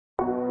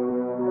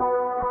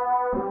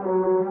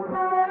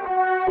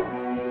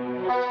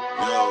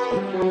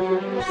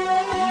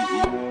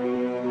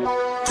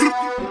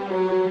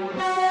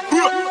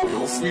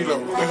I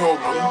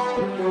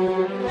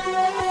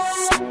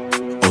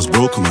was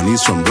broke on my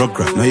knees from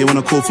rugrat. Now you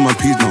wanna call for my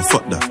peas, man,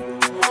 fuck that.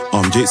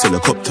 Jake's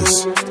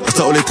helicopters. That's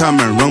the only time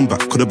man run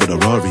back. Could've been a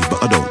Rari,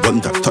 but I don't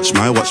want that. Touch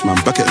my watch, man,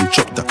 back it and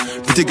chop that.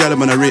 Pretty girl,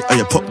 I'm on a rate,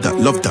 I pop that.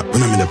 Love that.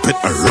 When I'm in the bed,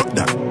 I rock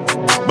that.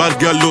 Bad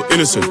girl look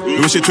innocent, the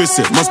way she twist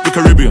it, must be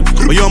Caribbean.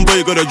 A young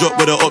boy got a drop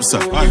with the opps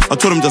at. I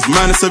told him just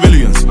man the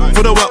civilians.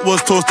 For the whack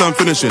was toast and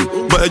finishing,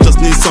 but it just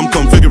needs some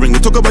configuring. You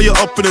talk about your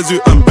up in the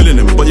zoo and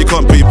billing him, but you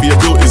can't pay for your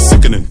bill, it's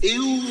sickening.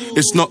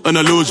 It's not an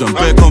illusion,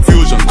 bare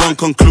confusion, gone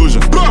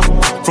conclusion.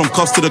 From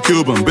cuffs to the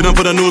Cuban, been up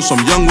for the news,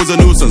 from young was a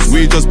nuisance.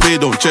 We just pay,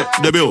 don't check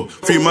the bill.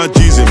 Free my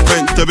G's in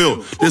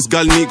Pentabille. This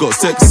gal need got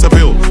sex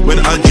appeal, when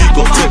IG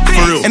got tech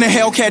for real. In a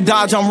Hellcat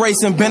Dodge, I'm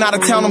racing. Been out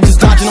of town, I'm just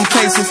dodging them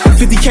cases.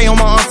 50K on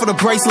my arm for the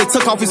bracelet.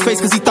 Took off his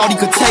face cause he thought he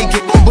could take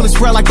it. Bullets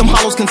spread like them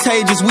hollows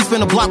contagious. We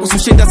spin a block with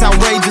some shit that's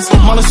outrageous.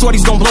 Mama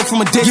shorties don't blow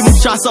from a distance. Give him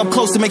shots up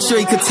close to make sure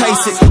he could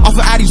taste it. Off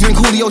of Addy drink,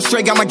 Julio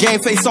straight. Got my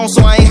game face on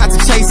so I ain't had to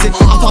chase it.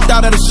 I popped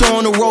out at a show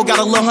on the road. Got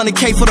a little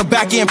 100K for the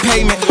back end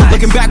payment.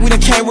 Looking back, we done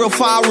came real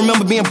far. I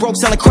remember being broke,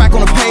 selling crack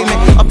on the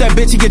pavement. Up that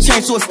bitch, he get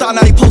changed to a star.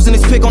 Now they posting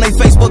his pic on their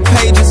Facebook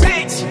pages.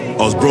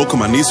 I was broke on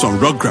my knees from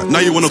rugrat. Now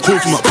you wanna call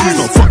for my peas,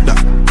 no fuck that.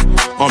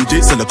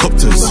 Jake's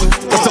helicopters.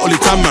 That's the only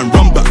time man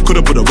run back.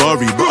 Could've put a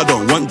Rari, but I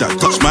don't want that.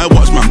 Touch my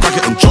watch, man, back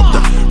it and chop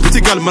that.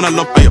 Pretty girl, man, I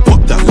love how you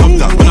pop that. Love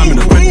that. When I'm in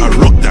the bed, I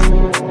rock that.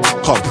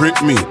 Can't break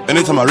me.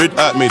 Anytime I read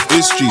at made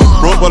history.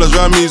 Broke ballers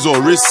round me is all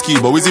risky,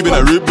 but Wizzy been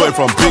a rude boy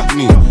from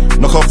Pickney.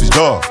 Knock off his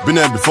jaw, been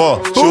there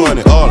before. She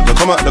want it all, they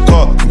come out the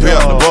car, pay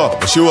out the bar,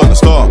 but she want the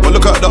star. But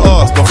look at the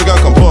ass, don't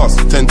forget I can pass.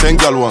 10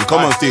 gal one,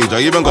 come on stage.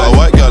 I even got a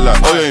white girl like,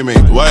 oh yeah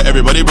mate. Why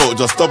everybody broke,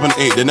 just stop and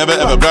eat. They never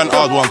ever grand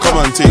hard one, come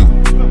and take.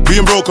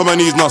 Being broke on my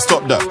knees, not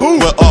stop that.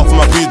 We're off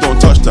my please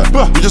don't touch that.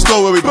 We just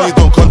go where we please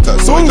don't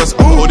contact. So I just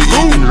hold the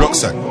eat in the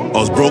rucksack. I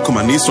was broke on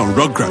my knees from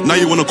rugrat. Now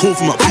you wanna call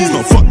for my please,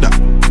 no fuck that.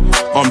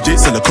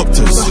 Jake's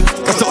helicopters.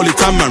 That's the only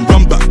time man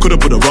run back. Could've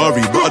put a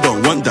Rari, but I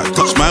don't want that.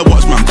 Touch my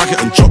watch, man, back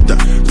it and chop that.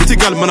 Pretty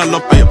girl, man, I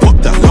love how you pop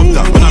that. Love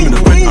that. When I'm in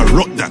the bed, I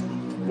rock that.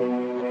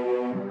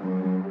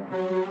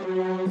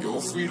 Yo,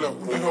 free that,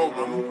 what the hell,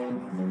 man?